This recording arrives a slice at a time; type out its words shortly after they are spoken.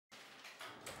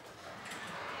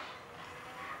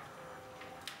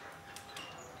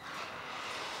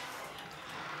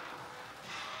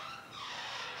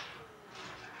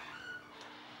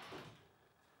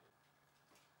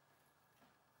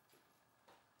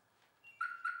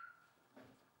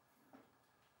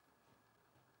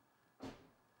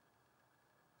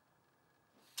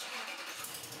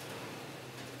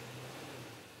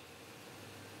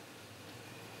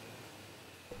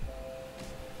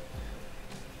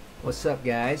What's up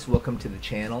guys, welcome to the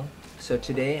channel. So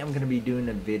today I'm going to be doing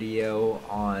a video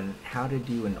on how to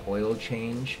do an oil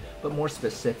change, but more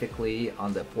specifically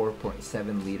on the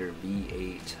 4.7 liter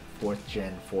V8 4th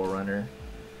gen 4Runner.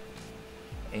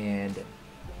 And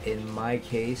in my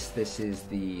case this is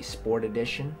the Sport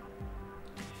Edition.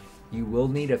 You will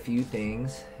need a few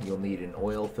things. You'll need an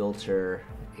oil filter,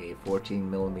 a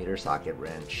 14mm socket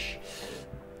wrench,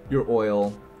 your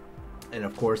oil, and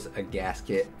of course a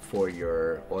gasket for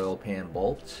your oil pan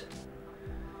bolt.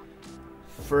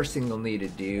 First thing you'll need to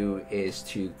do is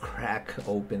to crack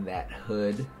open that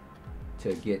hood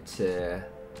to get to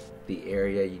the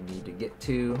area you need to get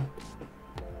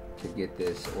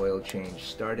this oil change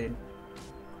started.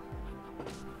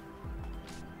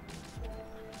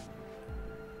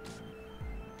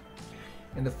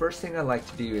 And the first thing I like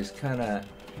to do is kind of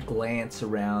glance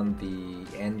around the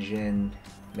engine,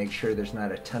 make sure there's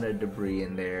not a ton of debris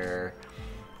in there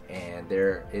and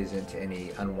there isn't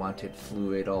any unwanted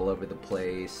fluid all over the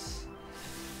place.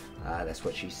 That's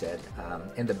what she said.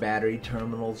 And the battery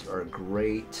terminals are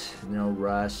great, no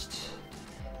rust.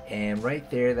 And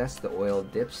right there, that's the oil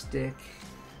dipstick.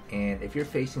 And if you're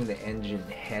facing the engine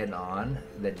head on,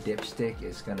 the dipstick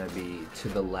is going to be to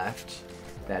the left.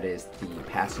 That is the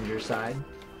passenger side.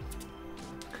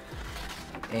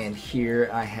 And here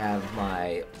I have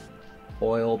my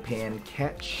oil pan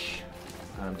catch.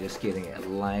 I'm just getting it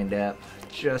lined up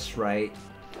just right.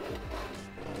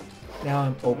 Now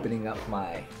I'm opening up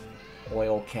my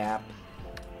oil cap.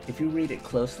 If you read it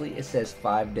closely, it says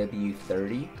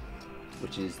 5W30,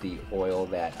 which is the oil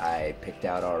that I picked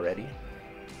out already.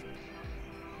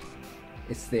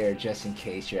 It's there just in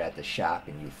case you're at the shop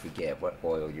and you forget what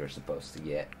oil you're supposed to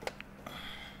get.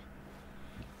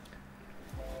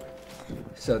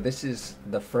 So this is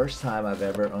the first time I've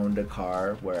ever owned a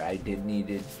car where I did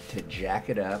needed to jack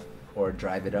it up or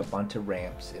drive it up onto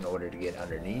ramps in order to get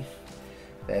underneath.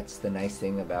 That's the nice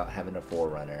thing about having a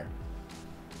 4Runner.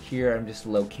 Here I'm just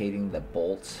locating the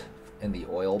bolt in the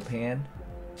oil pan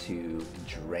to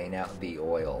drain out the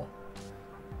oil.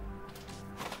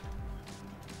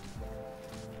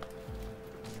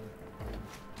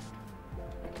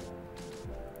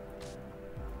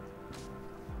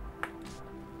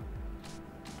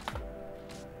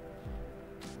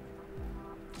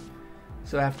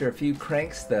 So after a few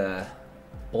cranks, the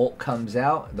bolt comes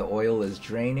out, the oil is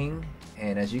draining,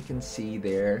 and as you can see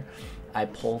there, I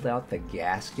pulled out the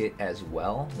gasket as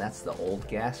well. That's the old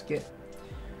gasket.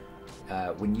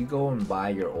 When you go and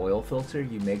buy your oil filter,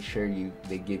 you make sure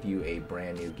they give you a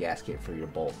brand new gasket for your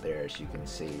bolt there, as you can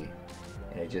see.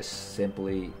 And it just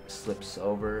simply slips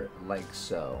over like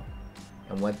so.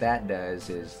 And what that does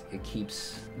is it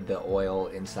keeps the oil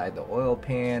inside the oil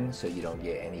pan so you don't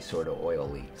get any sort of oil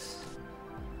leaks.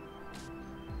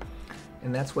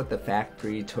 And that's what the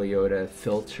factory Toyota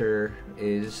filter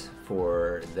is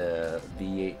for the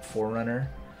V8 4Runner.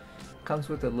 Comes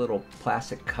with a little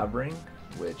plastic covering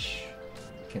which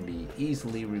can be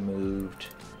easily removed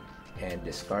and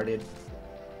discarded.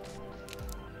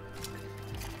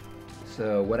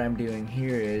 So what I'm doing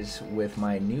here is with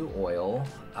my new oil,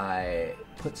 I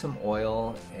put some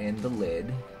oil in the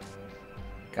lid,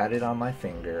 got it on my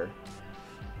finger,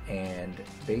 and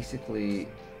basically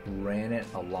ran it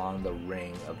along the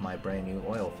ring of my brand new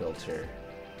oil filter.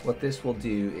 What this will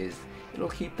do is it'll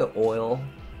keep the oil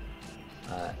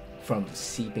from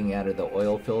seeping out of the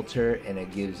oil filter, and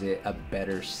it gives it a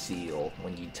better seal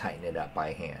when you tighten it up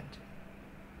by hand.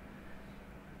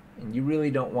 And you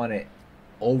really don't want it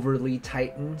overly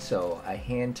tighten, so a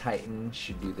hand tighten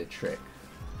should do the trick.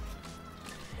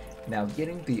 Now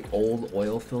getting the old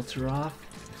oil filter off,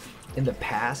 in the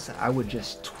past, I would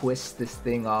just twist this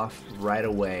thing off right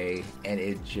away and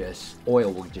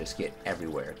oil will just get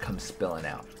everywhere, come spilling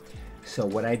out. So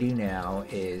what I do now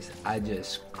is I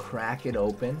just crack it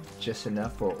open just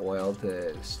enough for oil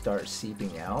to start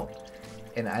seeping out,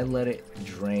 and I let it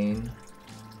drain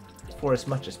for as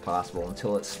much as possible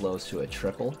until it slows to a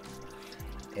trickle.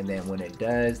 And then when it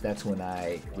does, that's when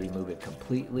I remove it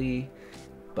completely.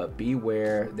 But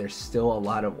beware, there's still a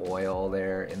lot of oil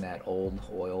there in that old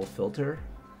oil filter,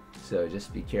 so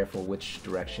just be careful which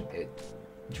direction it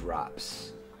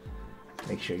drops.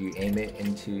 Make sure you aim it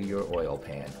into your oil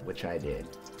pan, which I did.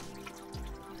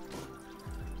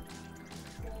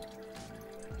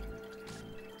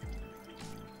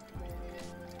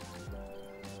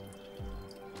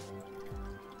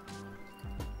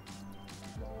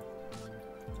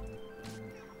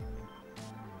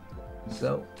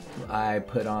 So I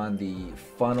put on the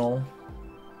funnel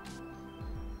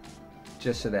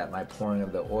just so that my pouring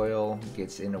of the oil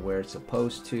gets into where it's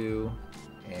supposed to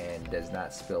and does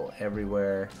not spill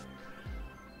everywhere.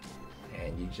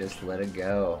 you just let it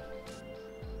go.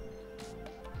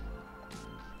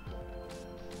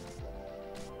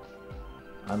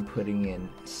 I'm putting in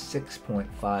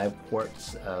 6.5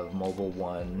 quarts of Mobil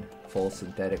 1 full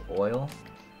synthetic oil.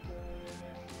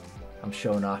 I'm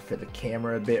showing off for the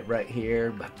camera a bit right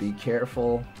here, but be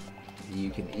careful.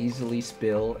 You can easily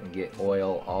spill and get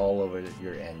oil all over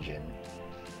your engine.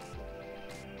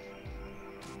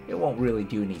 It won't really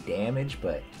do any damage,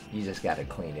 but you just got to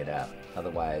clean it up.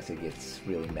 Otherwise it gets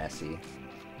really messy.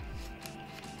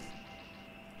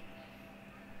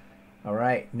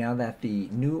 Alright, now that the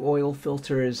new oil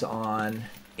filter is on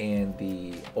and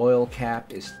the oil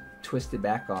cap is twisted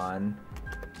back on,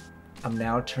 I'm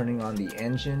now turning on the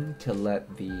engine to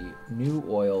let the new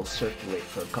oil circulate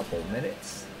for a couple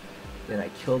minutes. Then I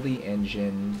kill the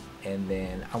engine, and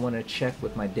then I want to check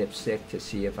with my dipstick to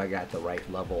see if I got the right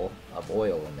level of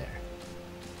oil in there.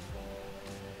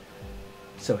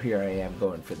 So here I am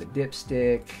going for the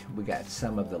dipstick. We got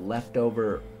some of the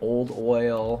leftover old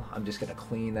oil. I'm just going to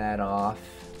clean that off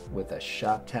with a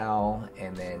shop towel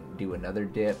and then do another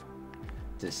dip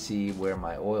to see where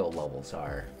my oil levels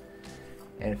are.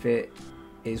 And if it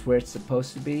is where it's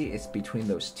supposed to be, it's between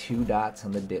those two dots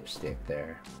on the dipstick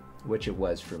there, which it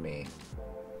was for me.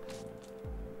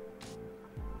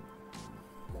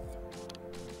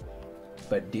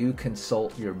 But do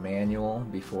consult your manual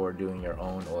before doing your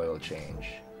own oil change.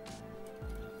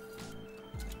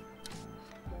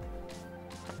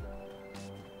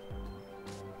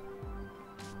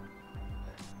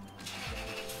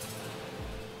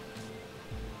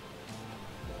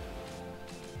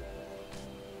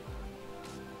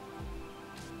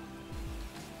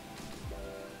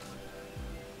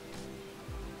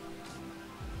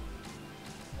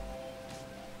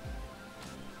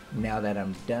 Now that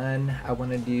I'm done, I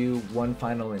want to do one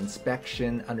final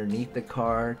inspection underneath the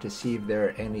car to see if there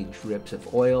are any drips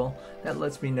of oil. That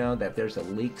lets me know that there's a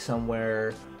leak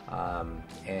somewhere,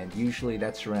 and usually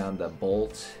that's around the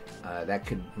bolt. That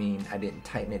could mean I didn't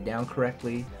tighten it down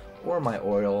correctly, or my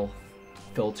oil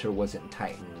filter wasn't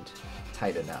tightened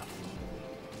tight enough.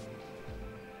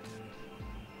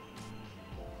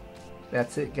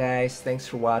 That's it, guys. Thanks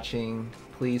for watching.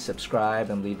 Please subscribe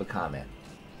and leave a comment.